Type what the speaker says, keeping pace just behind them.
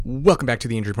Welcome back to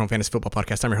the Injury Prone Fantasy Football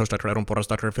Podcast. I'm your host, Dr. Edwin Porras,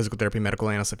 Doctor of Physical Therapy, Medical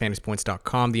Analyst at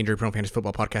FantasyPoints.com. The Injury Prone Fantasy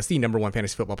Football Podcast, the number one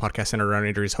fantasy football podcast centered around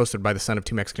injuries, hosted by the son of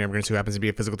two Mexican immigrants who happens to be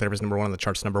a physical therapist number one on the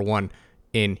charts, number one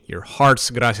in your hearts.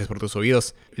 Gracias por tus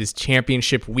oídos. It is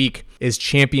championship week. It is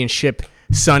championship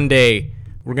Sunday.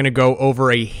 We're going to go over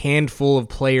a handful of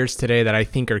players today that I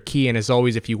think are key. And as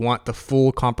always, if you want the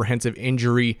full comprehensive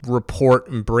injury report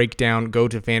and breakdown, go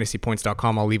to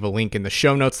FantasyPoints.com. I'll leave a link in the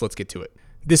show notes. Let's get to it.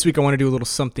 This week, I want to do a little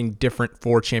something different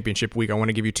for championship week. I want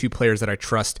to give you two players that I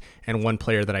trust and one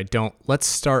player that I don't. Let's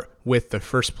start with the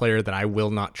first player that I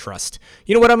will not trust.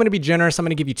 You know what? I'm going to be generous. I'm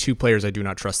going to give you two players I do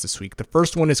not trust this week. The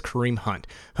first one is Kareem Hunt.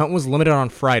 Hunt was limited on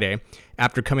Friday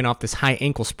after coming off this high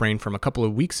ankle sprain from a couple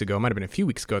of weeks ago. It might have been a few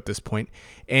weeks ago at this point.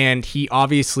 And he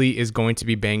obviously is going to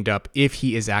be banged up if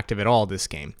he is active at all this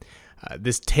game.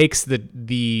 This takes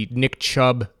the Nick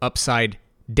Chubb upside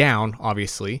down,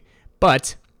 obviously,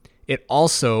 but it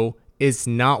also is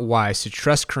not wise to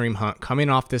trust Kareem Hunt coming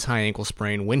off this high ankle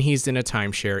sprain when he's in a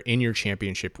timeshare in your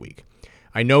championship week.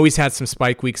 I know he's had some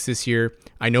spike weeks this year.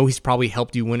 I know he's probably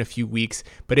helped you win a few weeks,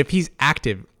 but if he's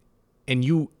active and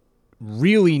you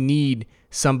really need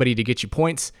somebody to get you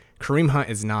points, Kareem Hunt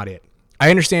is not it. I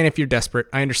understand if you're desperate.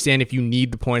 I understand if you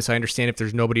need the points. I understand if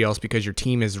there's nobody else because your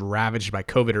team is ravaged by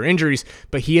COVID or injuries,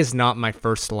 but he is not my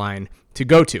first line to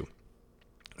go to.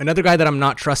 Another guy that I'm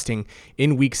not trusting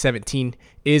in Week 17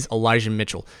 is Elijah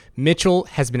Mitchell. Mitchell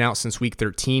has been out since Week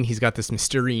 13. He's got this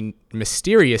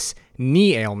mysterious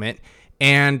knee ailment,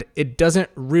 and it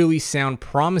doesn't really sound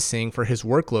promising for his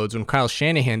workloads when Kyle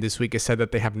Shanahan this week has said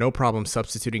that they have no problem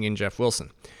substituting in Jeff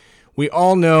Wilson. We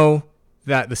all know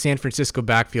that the San Francisco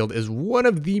backfield is one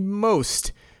of the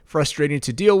most frustrating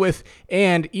to deal with,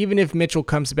 and even if Mitchell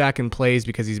comes back and plays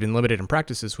because he's been limited in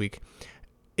practice this week,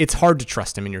 it's hard to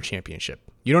trust him in your championship.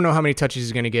 You don't know how many touches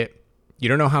he's going to get. You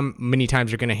don't know how many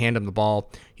times you're going to hand him the ball.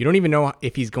 You don't even know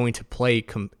if he's going to play,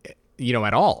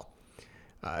 at all.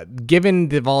 Given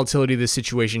the volatility of this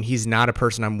situation, he's not a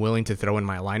person I'm willing to throw in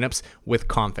my lineups with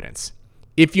confidence.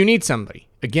 If you need somebody,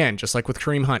 again, just like with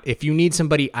Kareem Hunt, if you need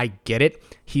somebody, I get it.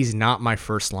 He's not my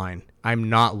first line. I'm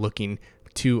not looking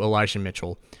to Elijah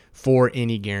Mitchell for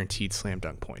any guaranteed slam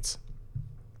dunk points.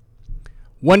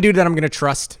 One dude that I'm going to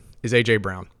trust is A.J.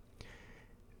 Brown.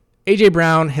 A.J.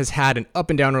 Brown has had an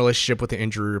up and down relationship with the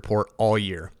injury report all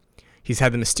year. He's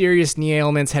had the mysterious knee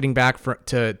ailments heading back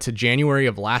to January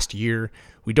of last year.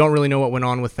 We don't really know what went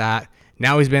on with that.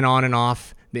 Now he's been on and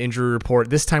off the injury report,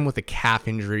 this time with a calf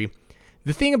injury.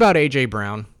 The thing about A.J.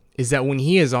 Brown is that when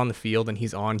he is on the field and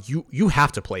he's on, you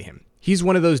have to play him. He's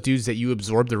one of those dudes that you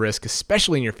absorb the risk,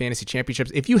 especially in your fantasy championships.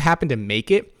 If you happen to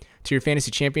make it to your fantasy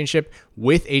championship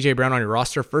with A.J. Brown on your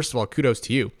roster, first of all, kudos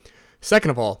to you.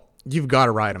 Second of all, you've got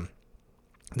to ride him.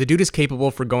 The dude is capable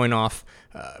for going off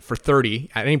for 30.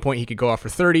 At any point, he could go off for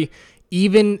 30,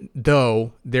 even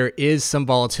though there is some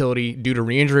volatility due to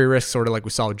re-injury risk, sort of like we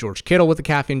saw with George Kittle with the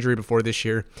calf injury before this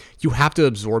year. You have to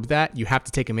absorb that. You have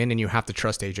to take him in, and you have to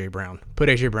trust A.J. Brown. Put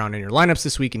A.J. Brown in your lineups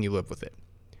this week, and you live with it.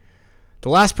 The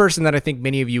last person that I think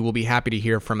many of you will be happy to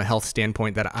hear from a health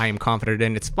standpoint that I am confident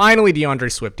in, it's finally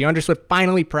DeAndre Swift. DeAndre Swift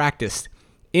finally practiced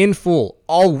in full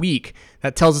all week.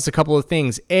 That tells us a couple of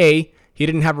things. A, he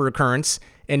didn't have a recurrence,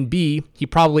 and B, he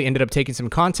probably ended up taking some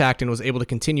contact and was able to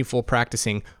continue full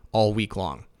practicing all week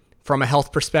long. From a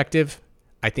health perspective,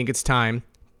 I think it's time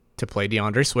to play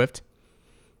DeAndre Swift.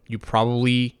 You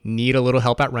probably need a little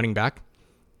help at running back.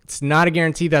 It's not a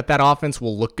guarantee that offense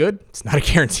will look good. It's not a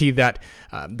guarantee that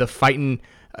the fighting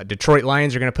Detroit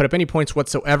Lions are going to put up any points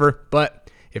whatsoever, but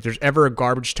if there's ever a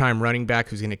garbage time running back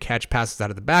who's going to catch passes out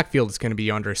of the backfield, it's going to be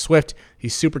DeAndre Swift.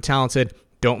 He's super talented.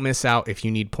 Don't miss out if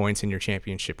you need points in your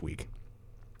championship week.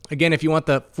 Again, if you want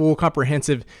the full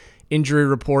comprehensive injury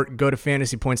report, go to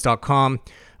FantasyPoints.com.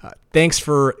 Thanks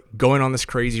for going on this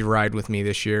crazy ride with me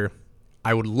this year.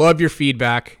 I would love your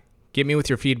feedback. Get me with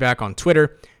your feedback on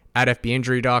Twitter at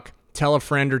FBInjuryDoc. Tell a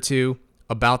friend or two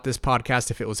about this podcast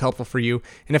if it was helpful for you.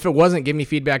 And if it wasn't, give me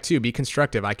feedback too. Be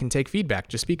constructive. I can take feedback.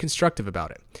 Just be constructive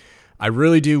about it. I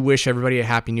really do wish everybody a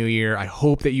happy new year. I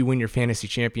hope that you win your fantasy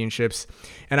championships.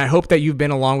 And I hope that you've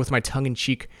been along with my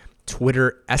tongue-in-cheek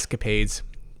Twitter escapades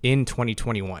in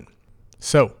 2021.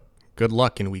 So, good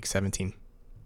luck in Week 17.